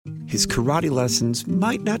his karate lessons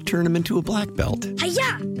might not turn him into a black belt.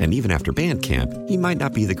 Hi-ya! And even after band camp, he might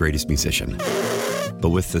not be the greatest musician.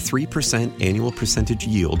 But with the 3% annual percentage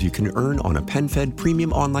yield you can earn on a PenFed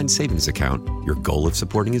premium online savings account, your goal of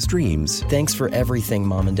supporting his dreams... Thanks for everything,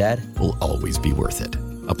 Mom and Dad. ...will always be worth it.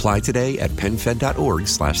 Apply today at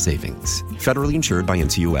PenFed.org/savings. Federally insured by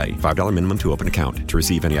NCUA. $5 minimum to open account. To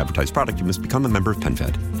receive any advertised product, you must become a member of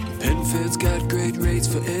PenFed. PenFed's got great rates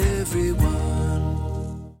for everyone.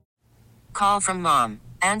 Call from mom.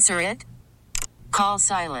 Answer it. Call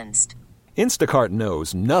silenced. Instacart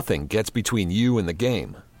knows nothing gets between you and the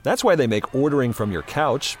game. That's why they make ordering from your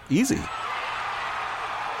couch easy.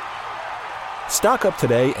 Stock up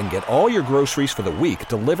today and get all your groceries for the week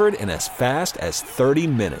delivered in as fast as 30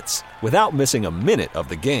 minutes without missing a minute of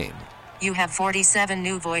the game. You have 47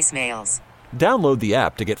 new voicemails. Download the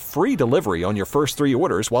app to get free delivery on your first 3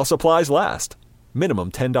 orders while supplies last.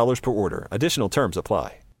 Minimum $10 per order. Additional terms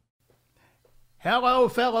apply. Hello,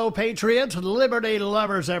 fellow patriots, liberty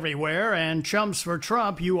lovers everywhere, and chumps for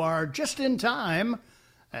Trump. You are just in time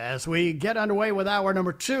as we get underway with hour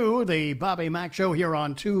number 2, the Bobby Mack Show here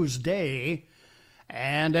on Tuesday.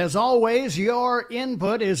 And as always, your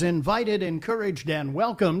input is invited, encouraged, and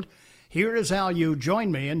welcomed. Here is how you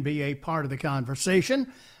join me and be a part of the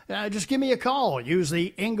conversation. Just give me a call. Use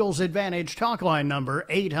the Ingalls Advantage talk line number,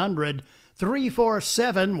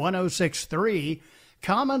 800-347-1063.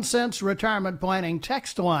 Common Sense Retirement Planning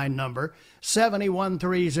text line number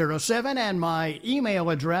 71307, and my email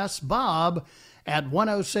address,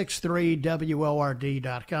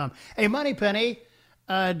 bob@1063word.com. Hey, Moneypenny,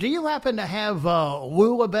 do you happen to have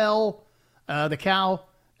Lulabelle, the cow,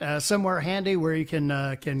 somewhere handy where you can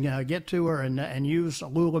get to her and use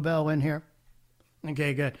Lulabelle in here?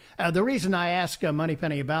 Okay, good. The reason I ask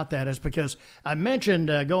Moneypenny about that is because I mentioned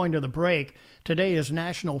going to the break. Today is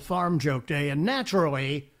National Farm Joke Day, and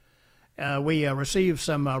naturally, we received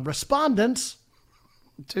some respondents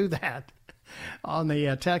to that on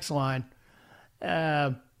the text line.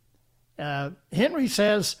 Henry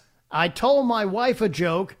says, I told my wife a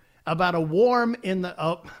joke about a worm in the...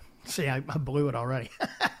 Oh, see, I blew it already.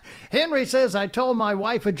 Henry says, I told my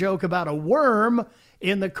wife a joke about a worm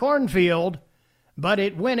in the cornfield, but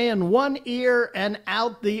it went in one ear and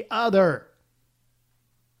out the other.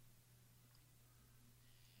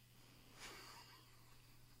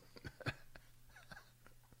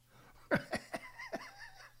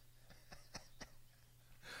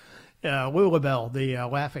 Lulabelle, the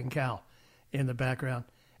laughing cow in the background.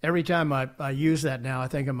 Every time I use that now, I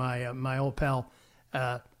think of my old pal,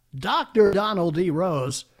 Dr. Donald D.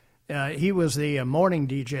 Rose. He was the morning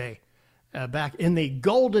DJ back in the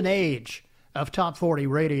golden age of Top 40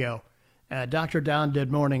 radio. Dr. Don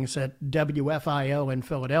did mornings at WFIL in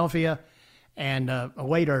Philadelphia and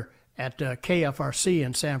later at KFRC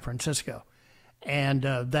in San Francisco. And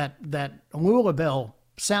that Lulabelle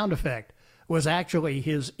sound effect was actually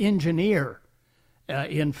his engineer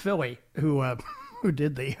in Philly who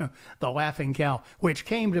did the laughing cow, which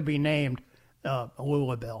came to be named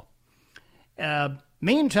Lulabelle.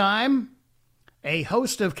 Meantime, a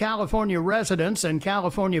host of California residents and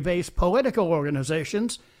California-based political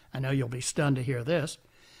organizations, I know you'll be stunned to hear this,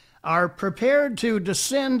 are prepared to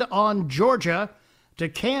descend on Georgia to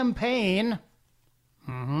campaign,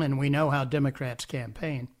 and we know how Democrats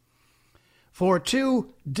campaign, for 2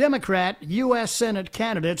 Democrat U.S. Senate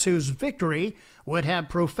candidates whose victory would have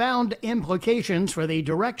profound implications for the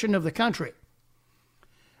direction of the country.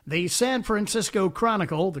 The San Francisco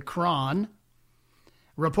Chronicle, the Chron,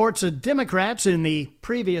 reports that Democrats in the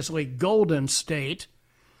previously golden state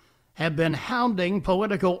have been hounding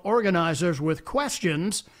political organizers with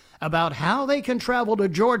questions about how they can travel to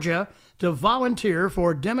Georgia to volunteer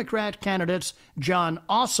for Democrat candidates Jon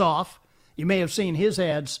Ossoff. You may have seen his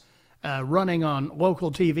ads running on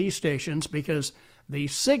local TV stations because the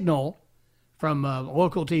signal from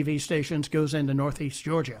local TV stations goes into Northeast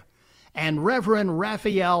Georgia. And Reverend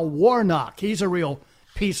Raphael Warnock, he's a real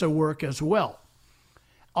piece of work as well.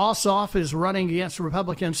 Ossoff is running against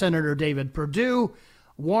Republican Senator David Perdue.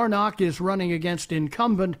 Warnock is running against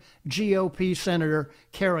incumbent GOP Senator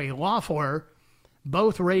Kerry Loeffler.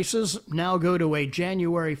 Both races now go to a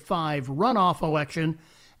January 5 runoff election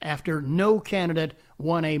after no candidate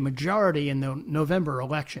won a majority in the November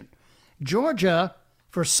election. Georgia,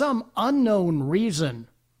 for some unknown reason,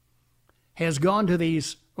 has gone to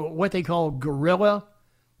these, what they call guerrilla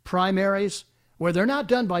primaries, where they're not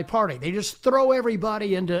done by party. They just throw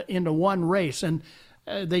everybody into one race, and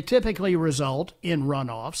they typically result in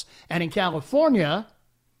runoffs. And in California,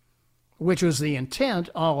 which was the intent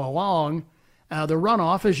all along, the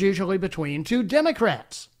runoff is usually between 2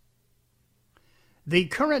 Democrats. The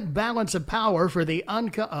current balance of power for the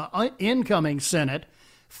incoming Senate,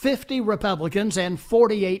 50 Republicans and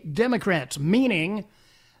 48 Democrats, meaning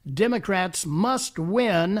Democrats must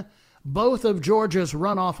win both of Georgia's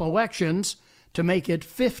runoff elections to make it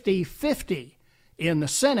 50-50 in the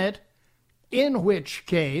Senate, in which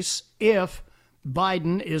case, if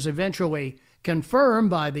Biden is eventually confirmed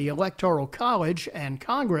by the Electoral College and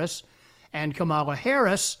Congress, and Kamala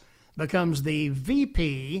Harris becomes the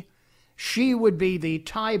VP, she would be the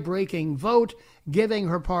tie-breaking vote, giving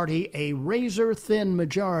her party a razor-thin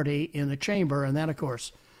majority in the chamber, and that, of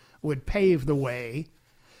course, would pave the way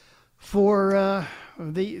for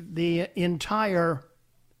the entire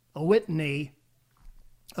litany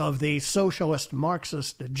of the socialist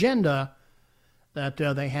Marxist agenda that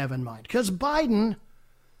they have in mind. Because Biden,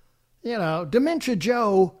 Dementia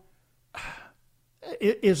Joe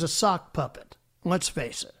is a sock puppet, let's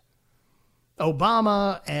face it.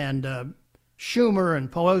 Obama and Schumer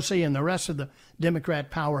and Pelosi and the rest of the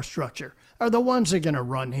Democrat power structure are the ones that are going to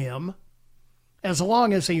run him as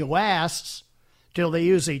long as he lasts till they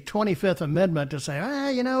use the 25th Amendment to say,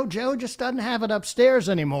 Joe just doesn't have it upstairs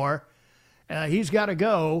anymore. He's got to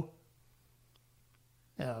go.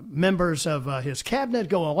 Members of his cabinet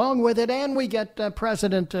go along with it, and we get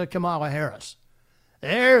President Kamala Harris.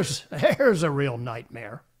 There's a real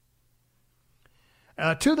nightmare.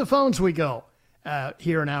 To the phones we go.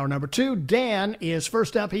 Here in hour number 2, Dan is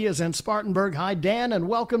first up. He is in Spartanburg. Hi, Dan, and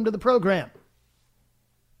welcome to the program.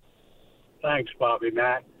 Thanks, Bobby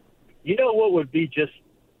Mack. You know what would be just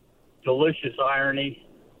delicious irony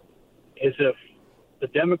is if the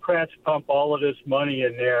Democrats pump all of this money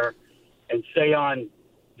in there and say on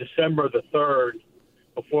December the 3rd,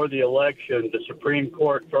 before the election, the Supreme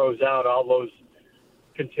Court throws out all those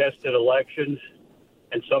contested elections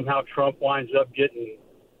and somehow Trump winds up getting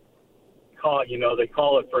caught. They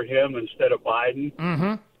call it for him instead of Biden.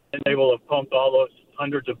 Mm-hmm. And they will have pumped all those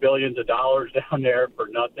hundreds of billions of dollars down there for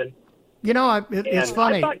nothing. It's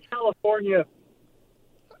funny. I thought California...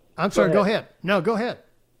 I'm sorry, go ahead. No, go ahead.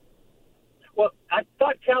 Well, I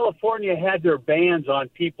thought California had their bans on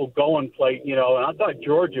people going and I thought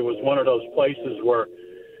Georgia was one of those places where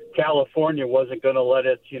California wasn't going to let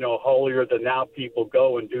its, holier than thou people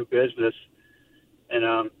go and do business.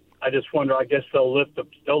 And I just wonder, I guess they'll lift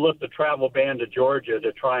the travel ban to Georgia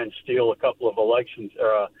to try and steal a couple of elections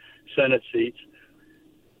or Senate seats.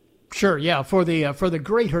 Sure, yeah, for the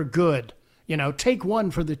greater good. Take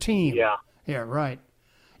one for the team. Yeah, right.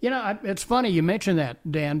 It's funny you mention that,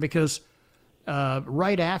 Dan, because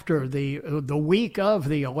right after the week of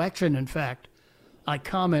the election, in fact, I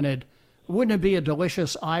commented, wouldn't it be a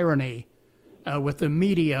delicious irony with the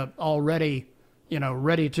media already,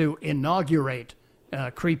 ready to inaugurate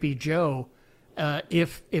Creepy Joe,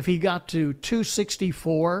 if he got to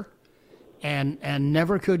 264 and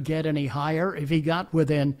never could get any higher, if he got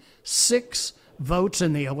within 6 votes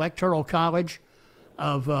in the Electoral College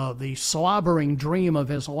of the slobbering dream of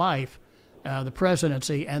his life, the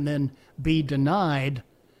presidency, and then be denied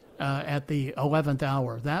at the 11th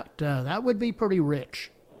hour. That would be pretty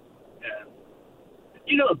rich. Yeah.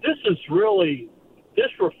 This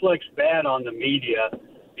reflects bad on the media,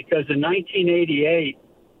 because in 1988,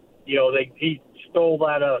 he stole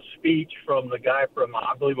that speech from the guy from,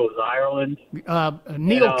 I believe it was Ireland.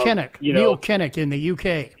 Neil Kinnock. Neil Kinnock in the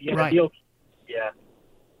UK. Yeah, right.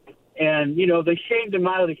 And, they shamed him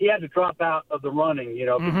out he had to drop out of the running,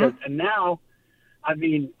 because, and now,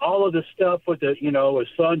 all of the stuff with his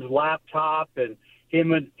son's laptop and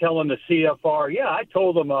him telling the CFR, I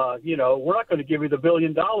told him, we're not going to give you the $1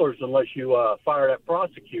 billion unless you fire that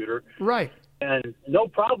prosecutor. Right. And no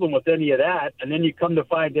problem with any of that. And then you come to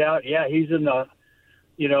find out, he's in the,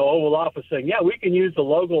 Oval Office saying, we can use the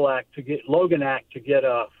Logan Act to get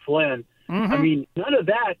Flynn. Mm-hmm. None of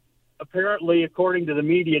that, apparently, according to the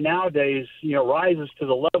media nowadays, rises to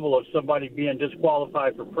the level of somebody being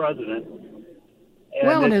disqualified for president.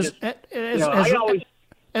 And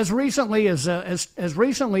as recently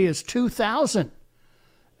as 2000,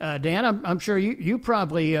 Dan, I'm sure you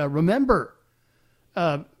probably remember.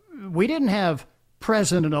 We didn't have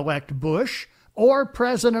President-elect Bush or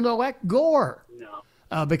President-elect Gore.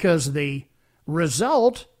 No. Because the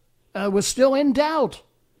result was still in doubt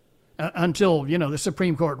until, the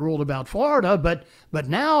Supreme Court ruled about Florida. But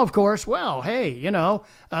now, of course,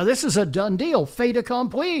 this is a done deal. Fait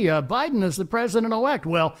accompli. Biden is the president-elect.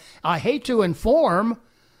 Well, I hate to inform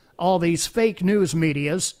all these fake news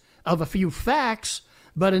medias of a few facts,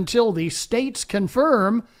 but until the states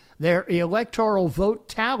confirm their electoral vote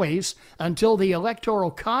tallies, until the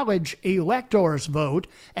Electoral College electors vote,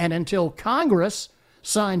 and until Congress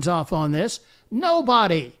signs off on this,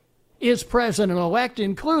 nobody is president-elect,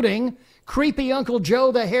 including creepy Uncle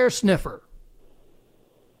Joe the hair sniffer.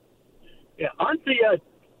 Yeah, aren't the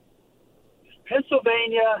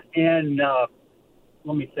Pennsylvania and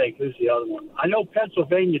let me think, who's the other one? I know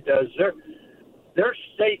Pennsylvania does. Their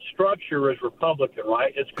state structure is Republican,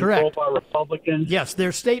 right? It's controlled Correct. by Republicans. Yes,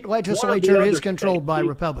 their state legislature is controlled by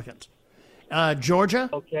Republicans. Georgia?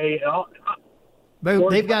 Okay.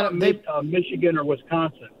 They've got Michigan or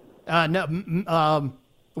Wisconsin.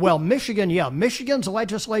 Michigan, yeah. Michigan's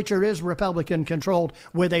legislature is Republican controlled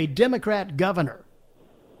with a Democrat governor.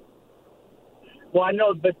 Well, I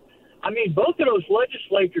know, but I mean, both of those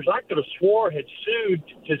legislatures, I could have swore had sued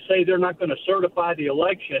to say they're not going to certify the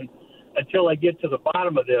election until I get to the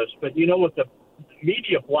bottom of this. But, you know, with the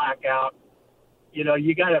media blackout, you know,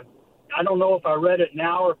 you got to, I don't know if I read it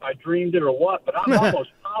now or if I dreamed it or what, but I'm almost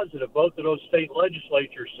positive both of those state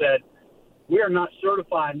legislatures said, we are not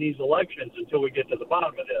certifying these elections until we get to the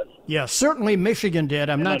bottom of this. Yeah, certainly Michigan did.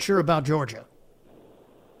 I'm not sure about Georgia.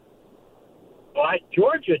 Well,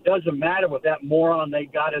 Georgia, it doesn't matter what that moron they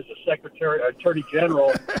got as a attorney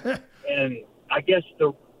general. And I guess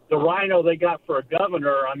the rhino they got for a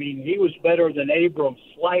governor, I mean, he was better than Abrams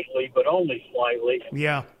slightly, but only slightly.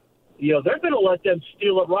 Yeah. You know, they're going to let them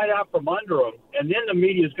steal it right out from under them. And then the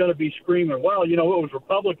media is going to be screaming, well, you know, it was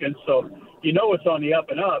Republicans, so you know it's on the up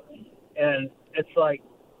and up. And it's like,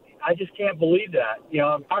 I just can't believe that. You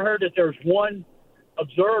know, I heard that there's one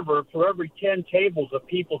observer for every 10 tables of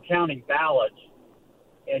people counting ballots.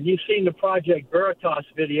 And you've seen the Project Veritas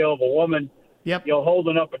video of a woman, Yep. you know,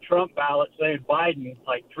 holding up a Trump ballot saying Biden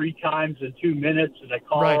like 3 times in 2 minutes, and they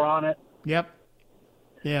call her on it. Yep.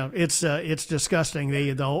 Yeah, it's disgusting.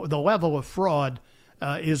 The level of fraud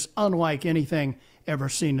is unlike anything ever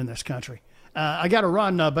seen in this country. I got to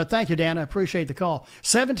run, but thank you, Dan. I appreciate the call.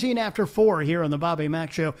 17 after 4 here on the Bobby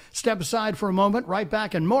Mack Show. Step aside for a moment. Right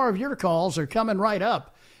back, and more of your calls are coming right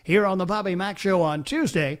up here on the Bobby Mack Show on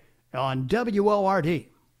Tuesday on WORD.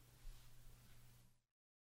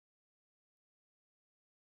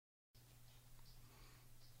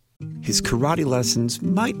 His karate lessons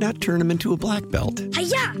might not turn him into a black belt.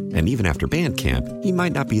 Hi-ya! And even after band camp, he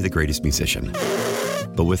might not be the greatest musician.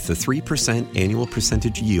 But with the 3% annual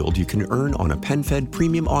percentage yield you can earn on a PenFed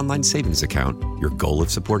premium online savings account, your goal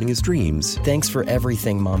of supporting his dreams... Thanks for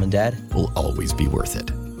everything, Mom and Dad. ...will always be worth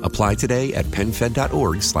it. Apply today at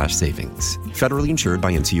PenFed.org/savings. Federally insured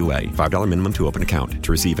by NCUA. $5 minimum to open account.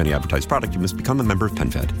 To receive any advertised product, you must become a member of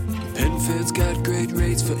PenFed. PenFed's got great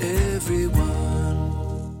rates for everyone.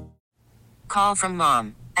 Call from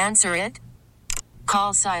mom. Answer it.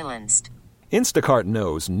 Call silenced. Instacart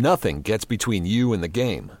knows nothing gets between you and the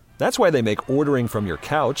game. That's why they make ordering from your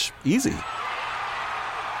couch easy.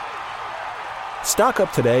 Stock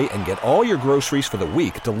up today and get all your groceries for the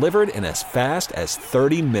week delivered in as fast as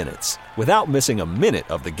 30 minutes without missing a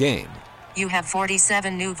minute of the game. You have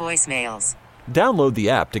 47 new voicemails. Download the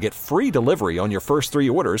app to get free delivery on your first 3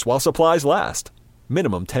 orders while supplies last.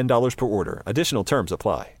 Minimum $10 per order. Additional terms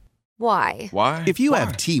apply. Why? If you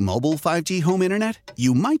have T-Mobile 5G home internet,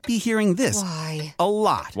 you might be hearing this Why? a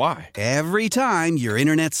lot. Why? Every time your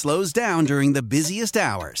internet slows down during the busiest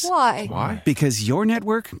hours. Why? Because your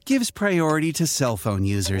network gives priority to cell phone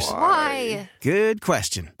users. Why? Good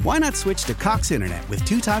question. Why not switch to Cox Internet with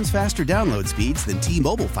 2 times faster download speeds than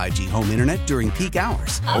T-Mobile 5G home internet during peak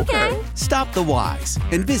hours? Okay. Stop the whys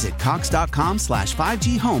and visit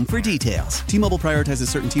cox.com/5G home for details. T-Mobile prioritizes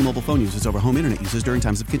certain T-Mobile phone users over home internet users during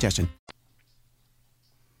times of congestion.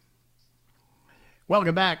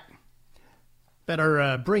 Welcome back.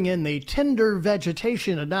 Better bring in the tender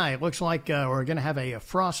vegetation tonight. Looks like we're going to have a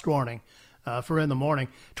frost warning for in the morning.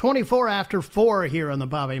 24 after 4 here on the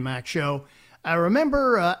Bobby Mack Show. I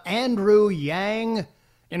remember Andrew Yang.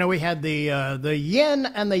 You know, we had the yin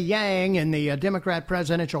and the yang in the Democrat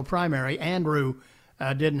presidential primary. Andrew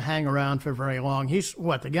didn't hang around for very long. He's,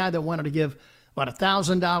 the guy that wanted to give,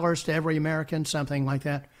 $1,000 to every American, something like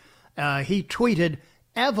that. He tweeted,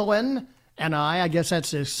 Evelyn and I guess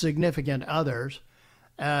that's his significant others,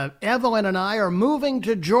 Evelyn and I are moving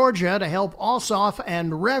to Georgia to help Ossoff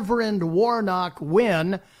and Reverend Warnock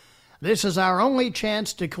win. This is our only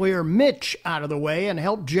chance to clear Mitch out of the way and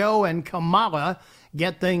help Joe and Kamala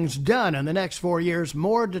get things done in the next 4 years.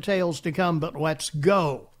 More details to come, but let's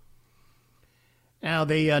go. Now,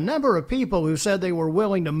 the number of people who said they were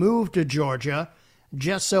willing to move to Georgia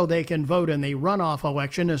just so they can vote in the runoff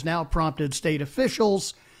election has now prompted state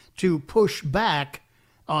officials to push back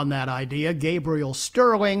on that idea. Gabriel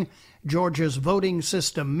Sterling, Georgia's voting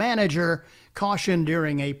system manager, cautioned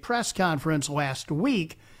during a press conference last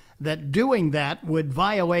week that doing that would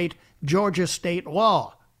violate Georgia state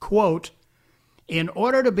law. Quote, In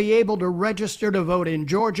order to be able to register to vote in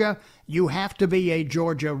Georgia, you have to be a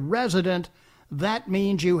Georgia resident. That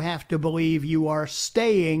means you have to believe you are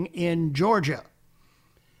staying in Georgia.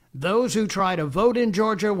 Those who try to vote in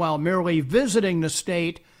Georgia while merely visiting the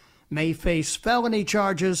state may face felony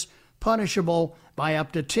charges punishable by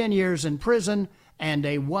up to 10 years in prison and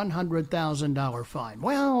a $100,000 fine.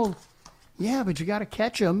 Well, yeah, but you got to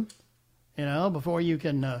catch them, before you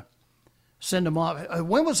can send them off.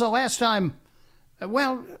 When was the last time?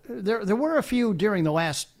 Well, there were a few during the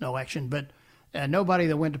last election, but nobody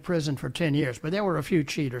that went to prison for 10 years. But there were a few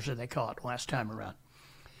cheaters that they caught last time around.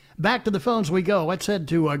 Back to the phones we go. Let's head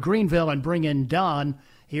to Greenville and bring in Don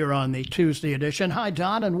here on the Tuesday edition. Hi,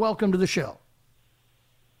 Don, and welcome to the show.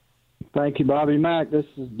 Thank you, Bobby Mack. This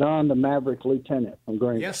is Don, the Maverick Lieutenant from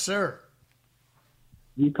Greenville. Yes, sir.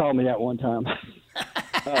 You called me that one time.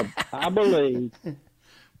 I believe.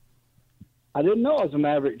 I didn't know I was a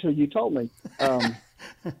Maverick until you told me.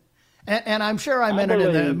 And I'm sure I meant it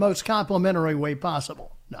in the most complimentary way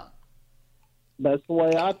possible. No. That's the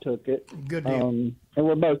way I took it. Good deal. And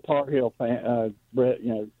we're both Tar Heel fans,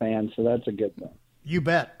 so that's a good thing. You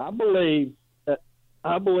bet. I believe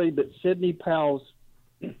that Sidney Powell's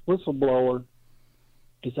whistleblower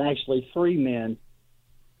is actually three men,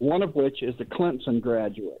 one of which is a Clemson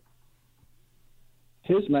graduate.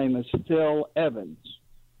 His name is Phil Evans.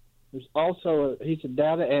 There's also he's a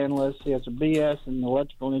data analyst. He has a BS in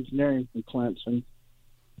electrical engineering from Clemson.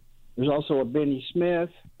 There's also a Benny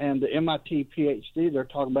Smith, and the MIT PhD they're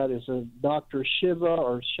talking about is a Dr.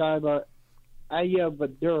 Shiva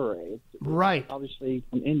Ayavadure. Right. Obviously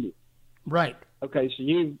from India. Right. Okay, so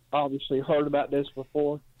you've obviously heard about this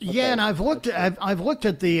before. Okay. Yeah, and I've looked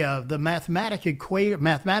at the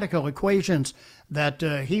mathematical equations that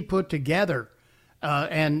he put together,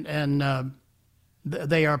 and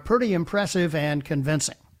they are pretty impressive and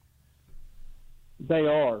convincing. They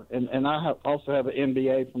are, and I also have an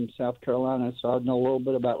MBA from South Carolina, so I know a little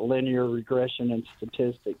bit about linear regression and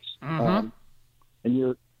statistics. Mm-hmm.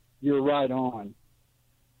 And you're right on.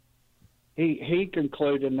 He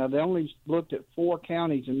concluded. Now they only looked at 4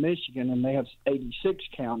 counties in Michigan, and they have 86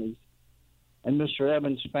 counties. And Mr.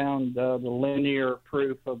 Evans found the linear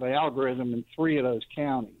proof of the algorithm in 3 of those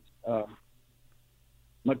counties: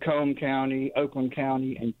 Macomb County, Oakland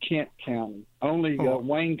County, and Kent County. Only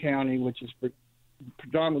Wayne County, which is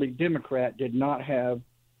predominantly Democrat, did not have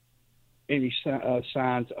any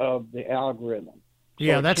signs of the algorithm. So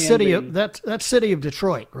yeah, that's city of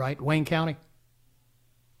Detroit, right? Wayne County.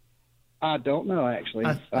 I don't know, actually.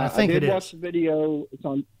 I think I did it is. watch the video. It's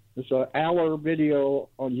an hour video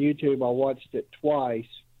on YouTube. I watched it twice.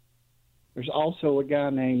 There's also a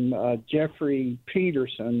guy named Jeffrey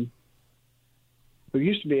Peterson, who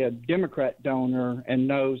used to be a Democrat donor and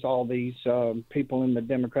knows all these people in the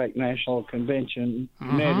Democratic National Convention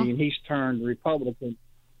committee, and he's turned Republican.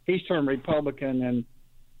 And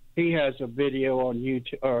he has a video on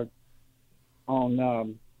YouTube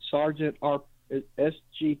on Sergeant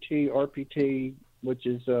SGT RPT, which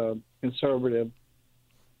is a conservative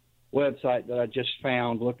website that I just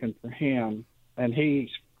found looking for him, and he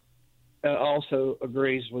also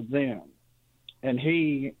agrees with them. And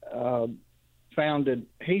he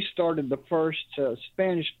started the first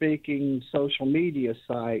Spanish-speaking social media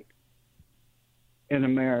site in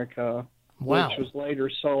America, wow. which later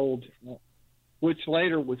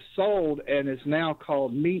was sold and is now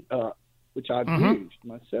called Meetup, which I've used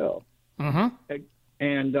myself. Mm-hmm.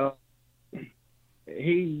 And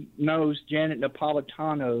he knows Janet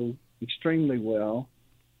Napolitano extremely well,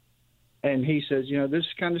 and he says, this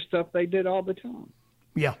kind of stuff they did all the time.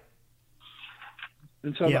 Yeah.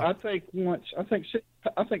 And so I think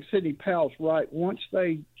Sidney Powell's right. Once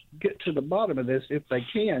they get to the bottom of this, if they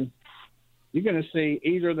can, you're going to see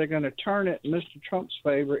either they're going to turn it in Mr. Trump's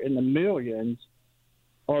favor in the millions,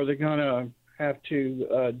 or they're going to have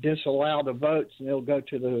to disallow the votes, and it'll go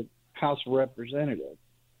to the House of Representatives.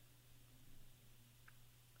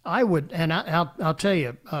 I would, and I'll tell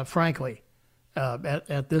you, frankly,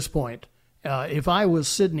 at this point, if I was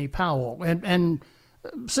Sidney Powell, and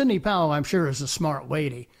Sidney Powell, I'm sure, is a smart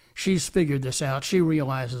lady. She's figured this out. She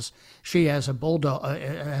realizes she has a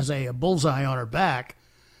bullseye on her back.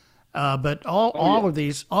 But all of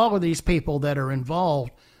these people that are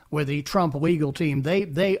involved with the Trump legal team,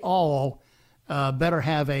 they all better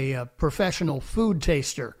have a professional food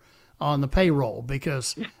taster on the payroll,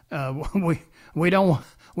 because we don't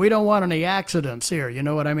want any accidents here. You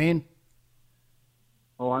know what I mean?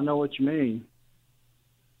 Oh, I know what you mean.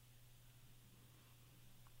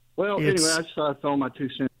 Well, anyway, I just thought I'd throw my 2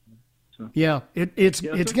 cents. So. Yeah, it's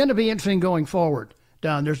going to be interesting going forward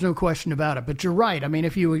Don. There's no question about it. But you're right. I mean,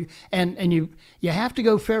 if you and you have to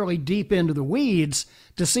go fairly deep into the weeds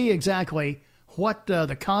to see exactly what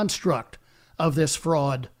the construct of this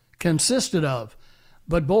fraud consisted of.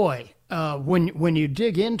 But boy, when you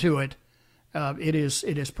dig into it, it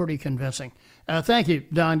is pretty convincing. Thank you,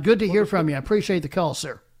 Don. Good to hear from you. I appreciate the call,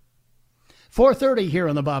 sir. 4:30 here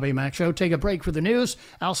on the Bobby Mack Show. Take a break for the news.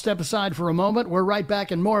 I'll step aside for a moment. We're right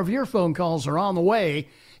back, and more of your phone calls are on the way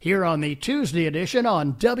here on the Tuesday edition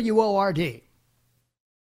on WORD.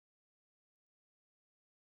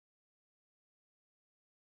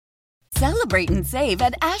 Celebrate and save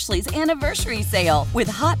at Ashley's Anniversary Sale. With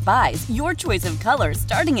Hot Buys, your choice of colors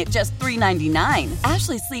starting at just $3.99.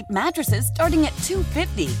 Ashley Sleep mattresses starting at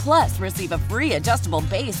 $2.50. Plus, receive a free adjustable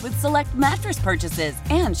base with select mattress purchases.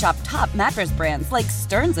 And shop top mattress brands like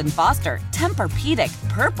Stearns & Foster, Tempur-Pedic,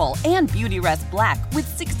 Purple, and Beautyrest Black with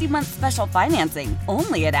 60-month special financing.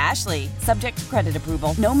 Only at Ashley. Subject to credit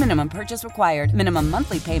approval. No minimum purchase required. Minimum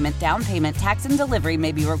monthly payment, down payment, tax, and delivery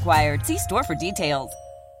may be required. See store for details.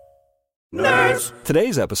 Nerds!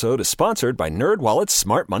 Today's episode is sponsored by NerdWallet's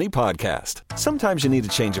Smart Money Podcast. Sometimes you need a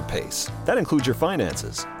change of pace. That includes your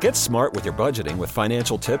finances. Get smart with your budgeting with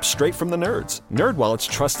financial tips straight from the nerds. NerdWallet's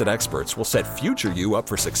trusted experts will set future you up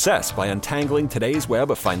for success by untangling today's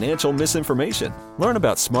web of financial misinformation. Learn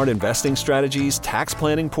about smart investing strategies, tax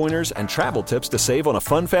planning pointers, and travel tips to save on a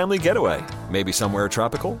fun family getaway. Maybe somewhere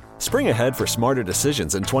tropical? Spring ahead for smarter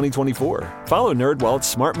decisions in 2024. Follow NerdWallet's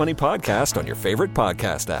Smart Money Podcast on your favorite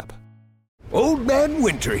podcast app. Old Man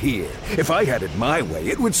Winter here. If I had it my way,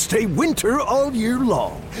 it would stay winter all year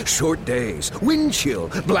long. Short days, wind chill,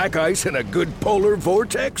 black ice, and a good polar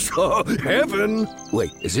vortex. Oh, heaven!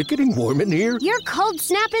 Wait, is it getting warm in here? Your cold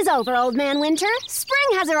snap is over, Old Man Winter.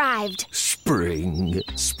 Spring has arrived. Spring.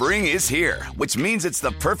 Spring is here, which means it's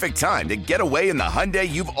the perfect time to get away in the Hyundai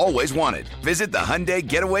you've always wanted. Visit the Hyundai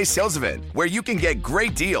Getaway Sales Event, where you can get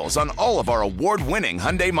great deals on all of our award-winning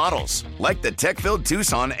Hyundai models, like the tech-filled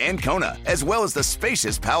Tucson and Kona, as well as the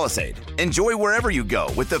spacious Palisade. Enjoy wherever you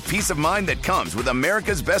go with the peace of mind that comes with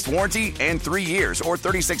America's best warranty and 3 years or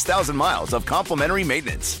 36,000 miles of complimentary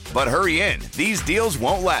maintenance. But hurry in, these deals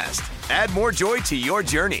won't last. Add more joy to your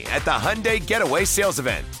journey at the Hyundai Getaway Sales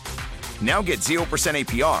Event. Now get 0%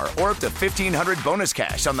 APR or up to $1,500 bonus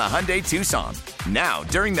cash on the Hyundai Tucson. Now,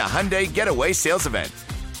 during the Hyundai Getaway Sales Event.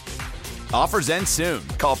 Offers end soon.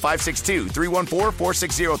 Call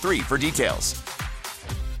 562-314-4603 for details.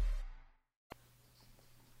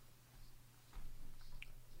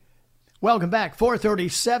 Welcome back.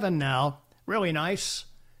 4:37 now. Really nice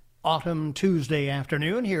autumn Tuesday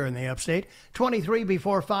afternoon here in the upstate. 23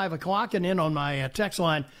 before 5 o'clock, and in on my text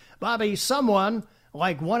line, Bobby, someone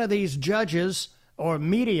like one of these judges or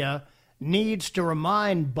media needs to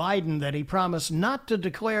remind Biden that he promised not to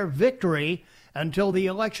declare victory until the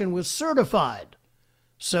election was certified.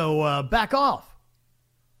 So back off.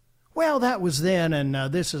 Well, that was then, and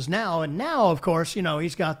this is now. And now, of course, you know,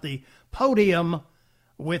 he's got the podium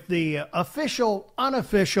with the official,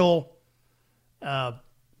 unofficial,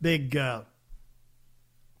 big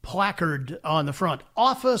placard on the front.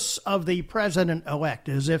 Office of the President-elect,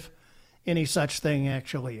 as if any such thing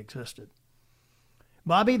actually existed.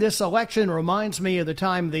 Bobby, this election reminds me of the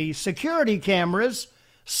time the security cameras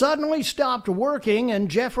suddenly stopped working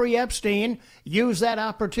and Jeffrey Epstein used that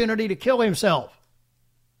opportunity to kill himself.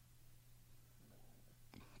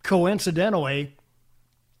 Coincidentally,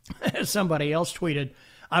 somebody else tweeted,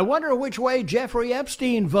 I wonder which way Jeffrey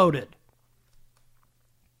Epstein voted.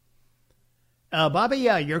 Bobby,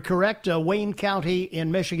 yeah, you're correct. Wayne County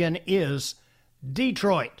in Michigan is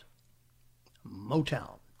Detroit.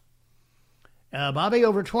 Motown. Bobby,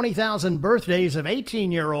 over 20,000 birthdays of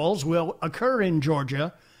 18-year-olds will occur in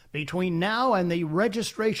Georgia between now and the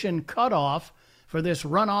registration cutoff for this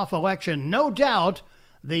runoff election. No doubt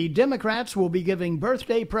the Democrats will be giving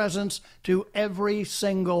birthday presents to every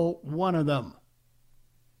single one of them.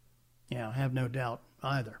 Yeah, I have no doubt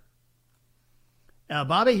either.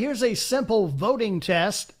 Bobby, here's a simple voting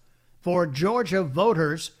test for Georgia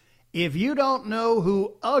voters. If you don't know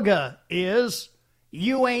who UGA is,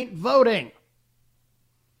 you ain't voting.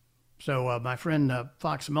 So my friend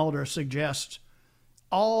Fox Mulder suggests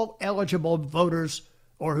all eligible voters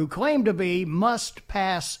or who claim to be must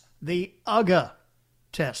pass the UGA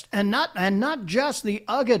test. And not just the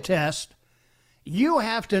UGA test. You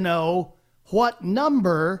have to know what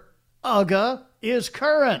number UGA is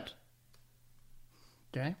current.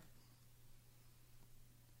 Okay.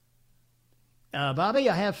 Bobby,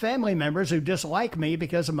 I have family members who dislike me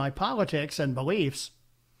because of my politics and beliefs.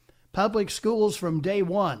 Public schools from day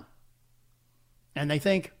one. And they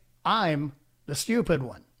think I'm the stupid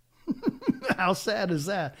one. How sad is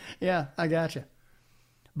that? Yeah, I got you.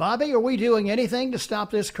 Bobby, are we doing anything to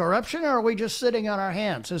stop this corruption, or are we just sitting on our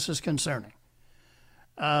hands? This is concerning.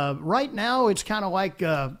 Right now, it's kind of like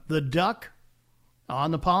the duck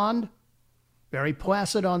on the pond, very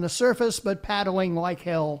placid on the surface, but paddling like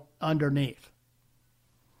hell underneath.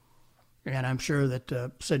 And I'm sure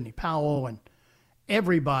that Sidney Powell and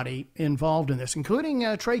everybody involved in this, including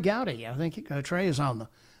Trey Gowdy. I think Trey is on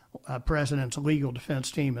the president's legal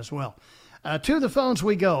defense team as well. To the phones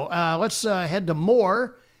we go. Let's head to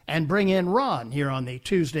Moore and bring in Ron here on the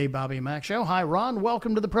Tuesday Bobby Mack Show. Hi, Ron.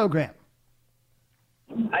 Welcome to the program.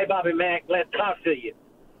 Hey, Bobby Mack. Glad to talk to you.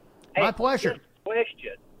 My hey, pleasure. Just a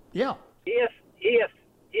question. Yeah. If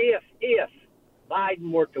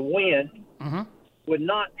Biden were to win, would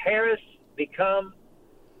not Harris become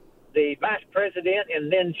the vice president,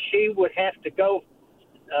 and then she would have to go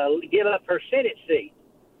give up her Senate seat?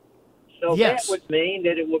 So yes. That would mean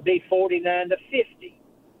that it would be 49 to 50,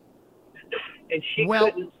 and she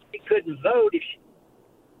couldn't vote if she.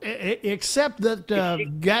 Except that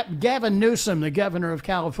Gavin Newsom, the governor of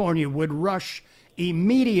California, would rush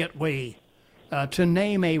immediately to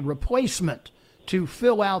name a replacement to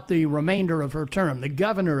fill out the remainder of her term. The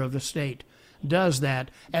governor of the state does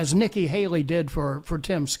that, as Nikki Haley did for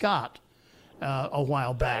Tim Scott a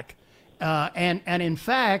while back. And in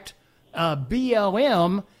fact,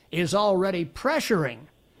 BLM is already pressuring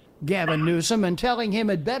Gavin Newsom and telling him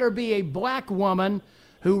it better be a black woman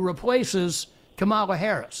who replaces Kamala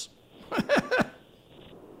Harris.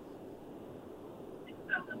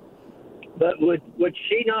 But would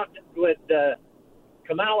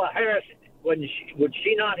Kamala Harris, would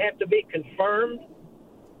she not have to be confirmed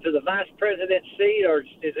to the vice president seat, or is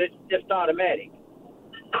it just automatic?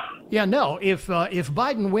 Yeah, no. If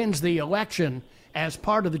Biden wins the election as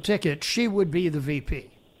part of the ticket, she would be the VP.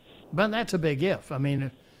 But that's a big if. I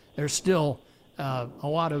mean, there's still a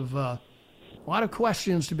lot of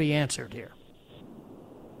questions to be answered here.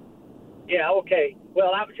 Yeah, okay.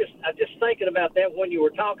 Well, I was just thinking about that when you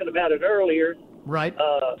were talking about it earlier. Right.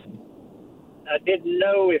 I didn't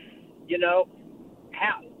know if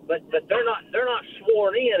how, but they're not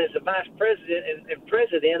sworn in as a vice president and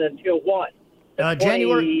president until what?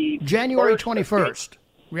 January 21st.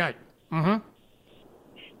 Right. Mm-hmm.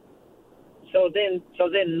 So then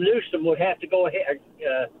Newsom would have to go ahead.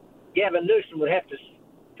 Gavin Newsom would have to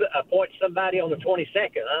appoint somebody on the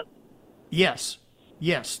 22nd, huh?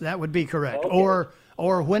 Yes, that would be correct. Okay.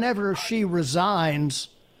 Or whenever she resigns,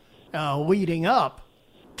 leading up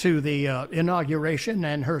to the inauguration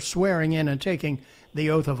and her swearing in and taking the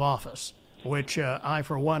oath of office, which I,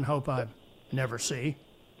 for one, hope I never see.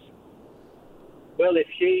 Well, if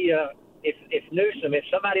Newsom, if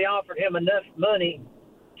somebody offered him enough money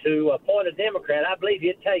to appoint a Democrat, I believe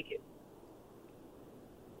he'd take it.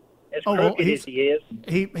 As crooked as he is.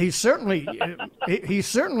 He's certainly he's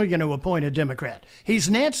certainly going to appoint a Democrat. He's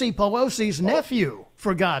Nancy Pelosi's nephew,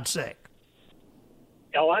 for God's sake.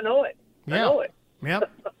 Oh, I know it. Yeah. I know it.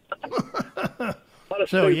 Yep. What a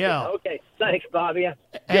So, stupid. yeah. Okay, thanks, Bobby. I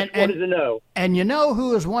just wanted to know. And you know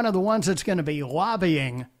who is one of the ones that's going to be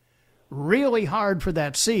lobbying really hard for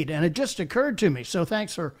that seat? And it just occurred to me, so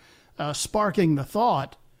thanks for sparking the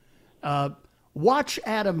thought. Watch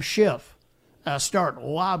Adam Schiff start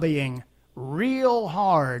lobbying real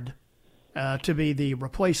hard to be the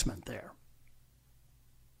replacement there.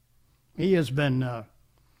 He has been,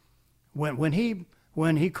 when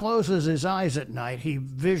he closes his eyes at night, he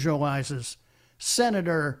visualizes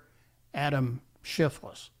Senator Adam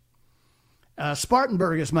Schiffless.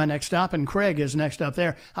 Spartanburg is my next stop, and Craig is next up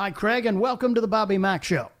there. Hi, Craig, and welcome to the Bobby Mack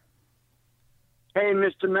Show. Hey,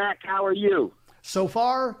 Mr. Mack, how are you? So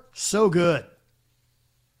far, so good.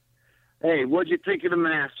 Hey, what'd you think of the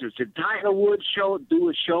Masters? Did Tiger Woods do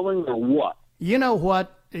a showing or what? You know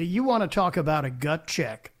what? You want to talk about a gut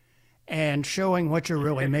check and showing what you're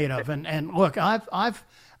really made of. And look,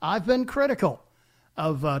 I've been critical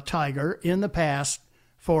of Tiger in the past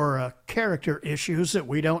for character issues that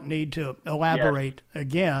we don't need to elaborate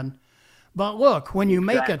again. But look, when you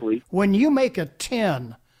make a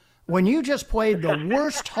 10, when you just played the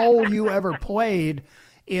worst hole you ever played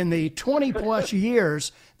in the 20-plus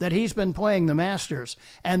years that he's been playing the Masters,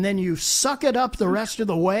 and then you suck it up the rest of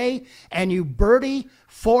the way and you birdie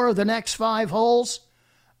 4 of the next 5 holes,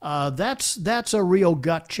 that's a real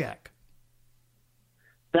gut check.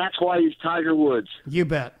 That's why he's Tiger Woods. You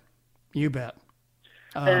bet.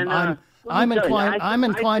 I'm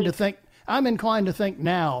inclined to think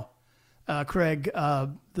now, Craig,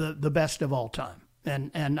 the best of all time.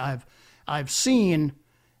 And I've seen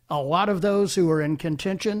a lot of those who are in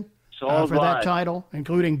contention for that title,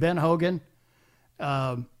 including Ben Hogan,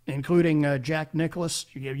 and including Jack Nicklaus.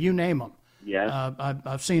 You name them. Yes.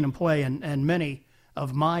 I've seen him play, and many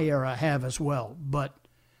of my era have as well. But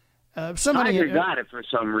somebody Tiger got it for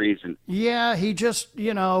some reason. Yeah, he just,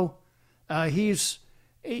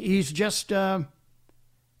 he's just.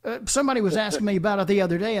 Somebody was asking me about it the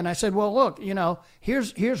other day, and I said, well, look,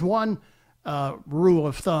 here's one rule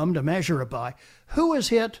of thumb to measure it by. Who has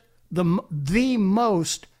hit the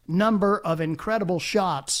most number of incredible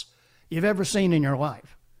shots you've ever seen in your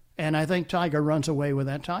life? And I think Tiger runs away with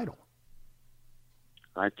that title.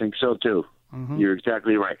 I think so, too. Mm-hmm. You're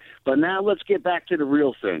exactly right. But now let's get back to the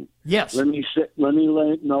real thing. Yes. Let me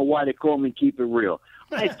know why they call me Keep It Real.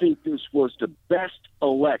 I think this was the best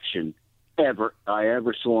election I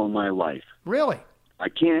ever saw in my life. Really? I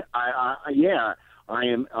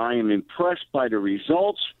am impressed by the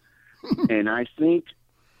results, and I think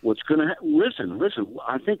what's going to listen.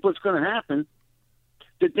 I think what's going to happen.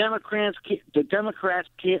 The Democrats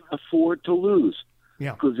can't afford to lose.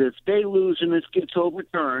 Yeah. Because if they lose and this gets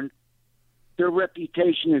overturned, their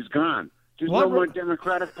reputation is gone. There's no more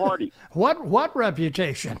Democratic Party. What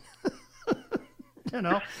reputation?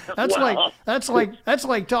 That's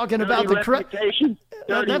like talking about the reputation.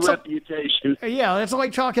 Reputation. Yeah, it's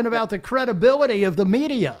like talking about the credibility of the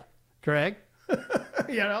media, Craig.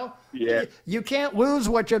 Yeah. You can't lose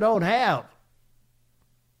what you don't have.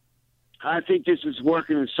 I think this is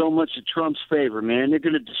working in so much of Trump's favor, man. They're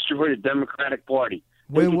going to destroy the Democratic Party.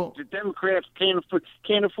 The Democrats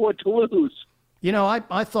can't afford to lose.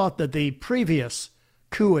 I thought that the previous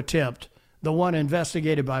coup attempt, the one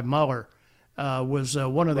investigated by Mueller, was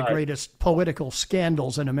one of the greatest political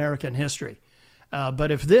scandals in American history.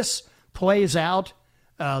 But if this plays out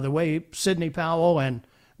the way Sidney Powell and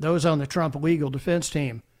those on the Trump legal defense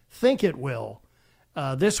team think it will,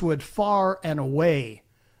 this would far and away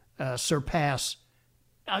surpass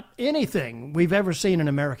anything we've ever seen in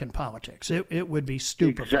American politics. It would be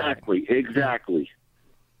stupefying. Exactly.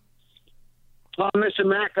 Mr.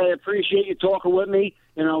 Mack, I appreciate you talking with me,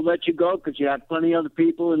 and I'll let you go because you have plenty of other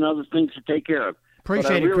people and other things to take care of.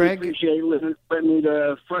 Appreciate it, Craig. Appreciate letting me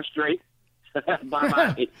to frustrate.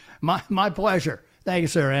 Bye-bye. My pleasure. Thank you,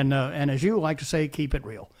 sir. And as you like to say, keep it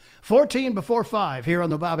real. 14 before 5 here on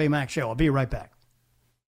the Bobby Mack Show. I'll be right back.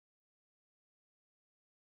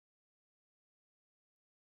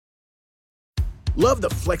 Love the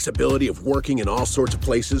flexibility of working in all sorts of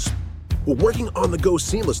places? Well, working on the go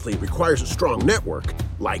seamlessly requires a strong network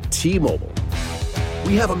like T-Mobile.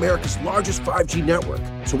 We have America's largest 5G network,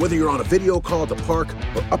 so whether you're on a video call at the park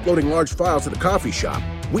or uploading large files at the coffee shop,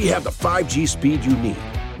 we have the 5G speed you need.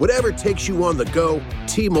 Whatever takes you on the go,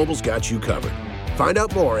 T-Mobile's got you covered. Find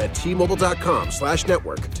out more at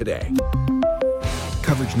T-Mobile.com/network today.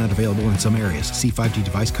 Coverage not available in some areas. See 5G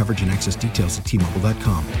device coverage and access details at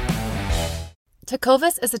T-Mobile.com.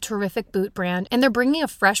 Tecovas is a terrific boot brand, and they're bringing a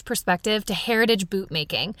fresh perspective to heritage boot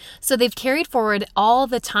making. So they've carried forward all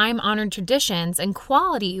the time-honored traditions and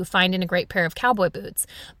quality you find in a great pair of cowboy boots,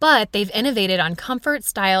 but they've innovated on comfort,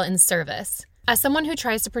 style, and service. As someone who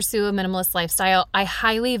tries to pursue a minimalist lifestyle, I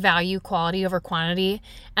highly value quality over quantity,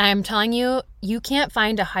 and I'm telling you, you can't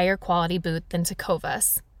find a higher quality boot than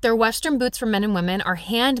Tecovas. Their Western boots for men and women are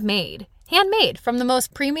handmade from the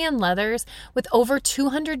most premium leathers with over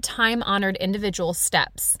 200 time-honored individual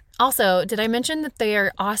steps. Also, did I mention that they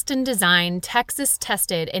are Austin-designed,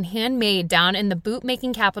 Texas-tested, and handmade down in the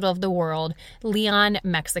boot-making capital of the world, Leon,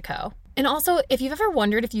 Mexico. And also, if you've ever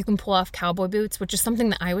wondered if you can pull off cowboy boots, which is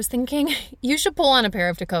something that I was thinking, you should pull on a pair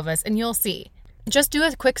of Tecovas and you'll see. Just do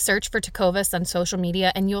a quick search for Tecovas on social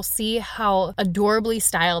media and you'll see how adorably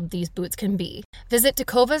styled these boots can be. Visit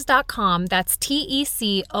tecovas.com, that's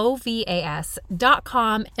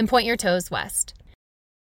TECOVAS.com, and point your toes west.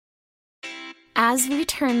 As we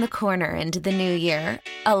turn the corner into the new year,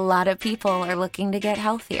 a lot of people are looking to get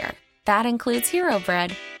healthier. That includes Hero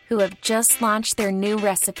Bread, who have just launched their new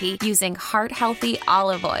recipe using heart-healthy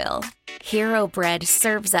olive oil. Hero Bread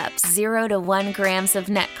serves up 0 to 1 grams of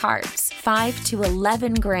net carbs, 5 to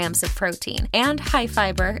 11 grams of protein, and high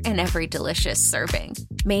fiber in every delicious serving.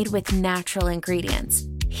 Made with natural ingredients,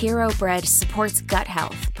 Hero Bread supports gut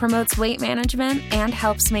health, promotes weight management, and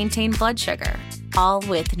helps maintain blood sugar. All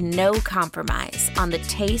with no compromise on the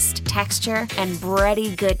taste, texture, and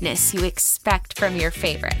bready goodness you expect from your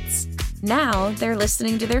favorites. Now they're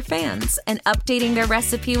listening to their fans and updating their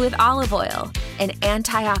recipe with olive oil, an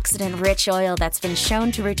antioxidant-rich oil that's been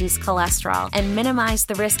shown to reduce cholesterol and minimize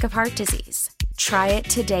the risk of heart disease. Try it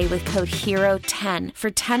today with code HERO10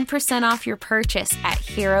 for 10% off your purchase at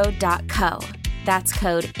hero.co. That's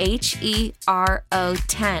code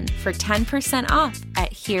HERO10 for 10% off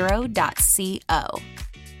at hero.co.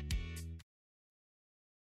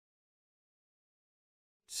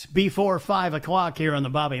 before 5 o'clock here on the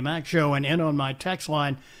Bobby Mack Show, and in on my text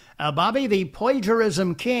line. Bobby, the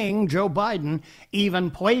plagiarism king, Joe Biden,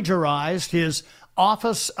 even plagiarized his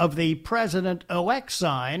Office of the President-elect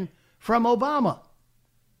sign from Obama.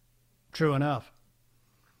 True enough.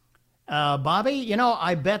 Bobby,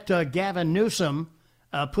 I bet Gavin Newsom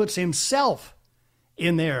puts himself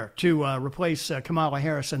in there to replace Kamala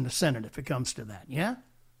Harris in the Senate if it comes to that. Yeah?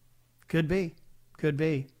 Could be. Could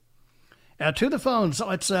be. To the phones,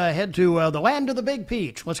 let's head to the land of the Big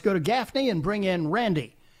Peach. Let's go to Gaffney and bring in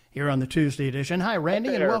Randy here on the Tuesday edition. Hi,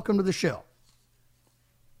 Randy, and welcome to the show.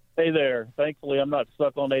 Hey there. Thankfully, I'm not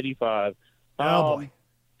stuck on 85. Oh, boy.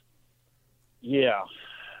 Yeah.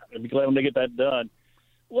 I'd be glad when they get that done.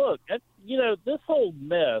 Look, this whole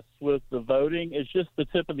mess with the voting is just the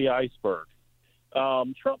tip of the iceberg.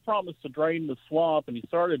 Trump promised to drain the swamp, and he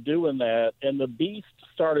started doing that, and the beast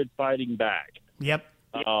started fighting back. Yep.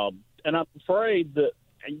 And I'm afraid that,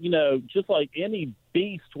 just like any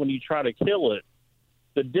beast, when you try to kill it,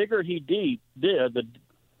 the deeper he digs, the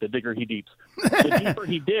deeper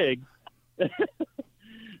he digs,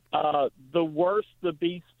 the worse the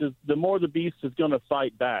beast is, the more the beast is going to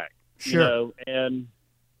fight back. Sure. And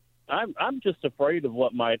I'm just afraid of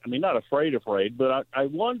what might, not afraid, but I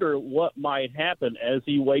wonder what might happen as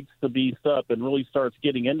he wakes the beast up and really starts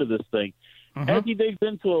getting into this thing. Mm-hmm. As he digs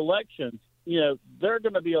into elections, there are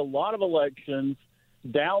going to be a lot of elections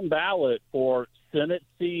down ballot for Senate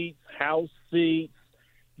seats, House seats,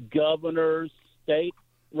 governors, state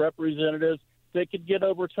representatives that could get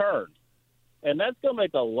overturned. And that's going to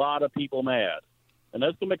make a lot of people mad. And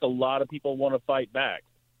that's going to make a lot of people want to fight back.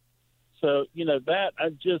 So,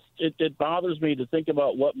 it bothers me to think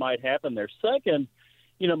about what might happen there. Second,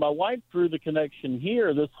 my wife drew the connection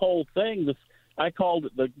here. This whole thing,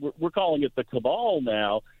 we're calling it the cabal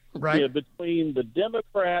now, right? Between the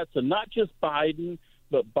Democrats and not just Biden,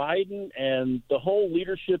 but Biden and the whole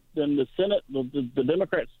leadership in the Senate, the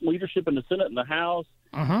Democrats' leadership in the Senate and the House,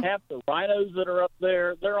 half the rhinos that are up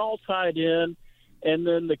there, they're all tied in. And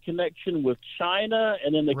then the connection with China,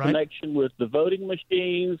 and then the connection with the voting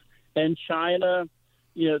machines and China.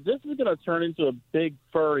 This is going to turn into a big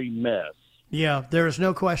furry mess. Yeah, there is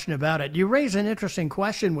no question about it. You raise an interesting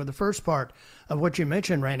question with the first part of what you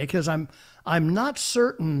mentioned, Randy, because I'm not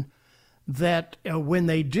certain that when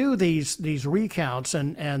they do these recounts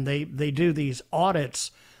and they do these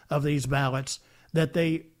audits of these ballots, that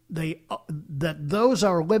that those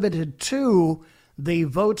are limited to the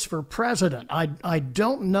votes for president. I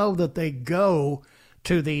don't know that they go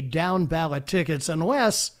to the down ballot tickets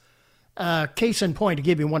unless, case in point, to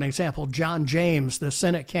give you one example, John James, the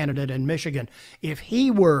Senate candidate in Michigan, if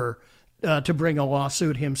he were to bring a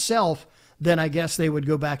lawsuit himself, then I guess they would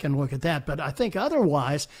go back and look at that. But I think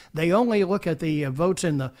otherwise, they only look at the votes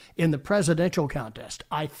in the presidential contest,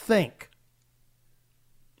 I think.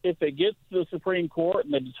 If it gets to the Supreme Court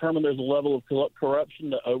and they determine there's a level of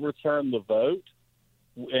corruption to overturn the vote,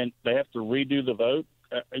 and they have to redo the vote,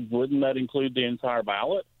 wouldn't that include the entire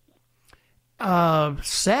ballot?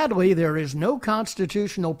 Sadly, there is no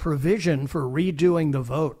constitutional provision for redoing the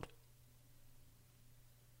vote.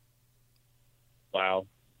 Wow.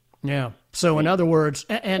 Yeah. So in other words,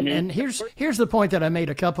 and here's the point that I made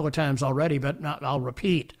a couple of times already, but I'll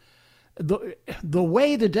repeat. The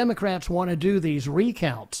way the Democrats want to do these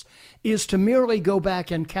recounts is to merely go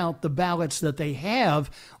back and count the ballots that they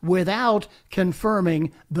have without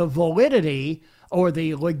confirming the validity or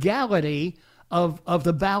the legality of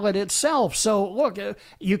the ballot itself. So look,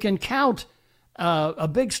 you can count a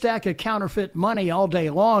big stack of counterfeit money all day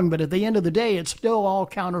long, but at the end of the day, it's still all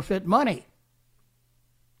counterfeit money.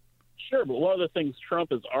 Sure, but one of the things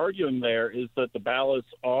Trump is arguing there is that the ballots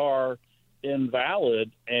are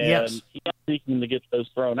invalid, and he's seeking to get those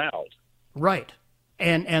thrown out. Right.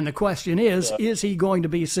 And the question is he going to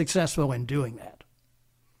be successful in doing that?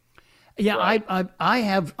 Yeah, right.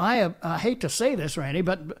 I hate to say this, Randy,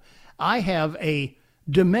 but I have a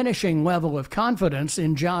diminishing level of confidence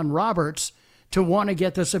in John Roberts to want to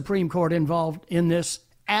get the Supreme Court involved in this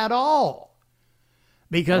at all.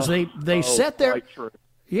 Because they set their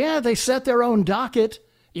they set their own docket.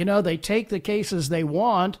 They take the cases they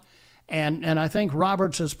want. And I think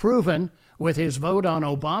Roberts has proven with his vote on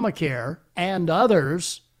Obamacare and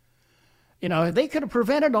others, they could have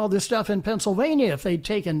prevented all this stuff in Pennsylvania if they'd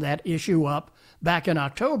taken that issue up back in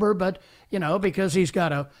October. But, because he's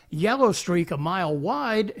got a yellow streak a mile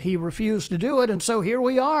wide, he refused to do it. And so here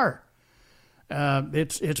we are.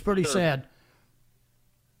 It's pretty sad.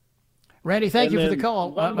 Randy, thank you for the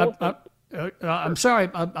call. I'm sorry,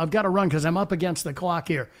 I've got to run because I'm up against the clock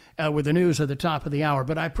here with the news at the top of the hour.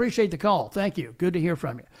 But I appreciate the call. Thank you. Good to hear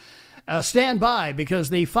from you. Stand by, because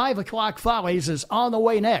the 5 o'clock Follies is on the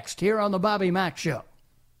way next here on the Bobby Mack Show.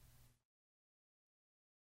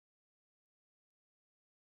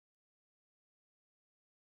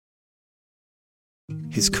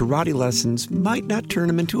 His karate lessons might not turn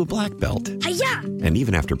him into a black belt. Hi-ya! And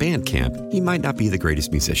even after band camp, he might not be the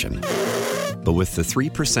greatest musician. But with the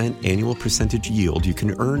 3% annual percentage yield you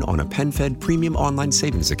can earn on a PenFed premium online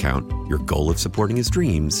savings account, your goal of supporting his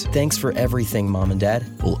dreams... Thanks for everything, Mom and Dad.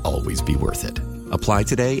 ...will always be worth it. Apply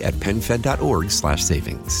today at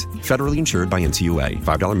PenFed.org/savings. Federally insured by NCUA.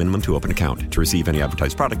 $5 minimum to open account. To receive any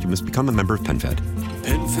advertised product, you must become a member of PenFed.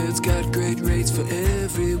 PenFed's got great rates for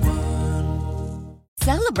everyone.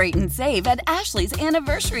 Celebrate and save at Ashley's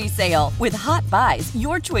Anniversary Sale. With Hot Buys,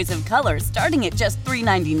 your choice of colors starting at just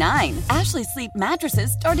 $3.99. Ashley Sleep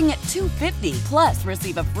mattresses starting at $2.50. Plus,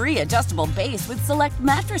 receive a free adjustable base with select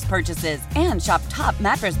mattress purchases. And shop top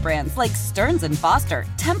mattress brands like Stearns & Foster,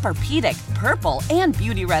 Tempur-Pedic, Purple, and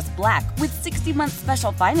Beautyrest Black with 60-month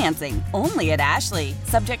special financing. Only at Ashley.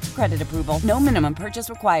 Subject to credit approval. No minimum purchase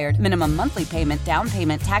required. Minimum monthly payment, down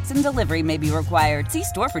payment, tax, and delivery may be required. See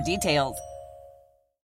store for details.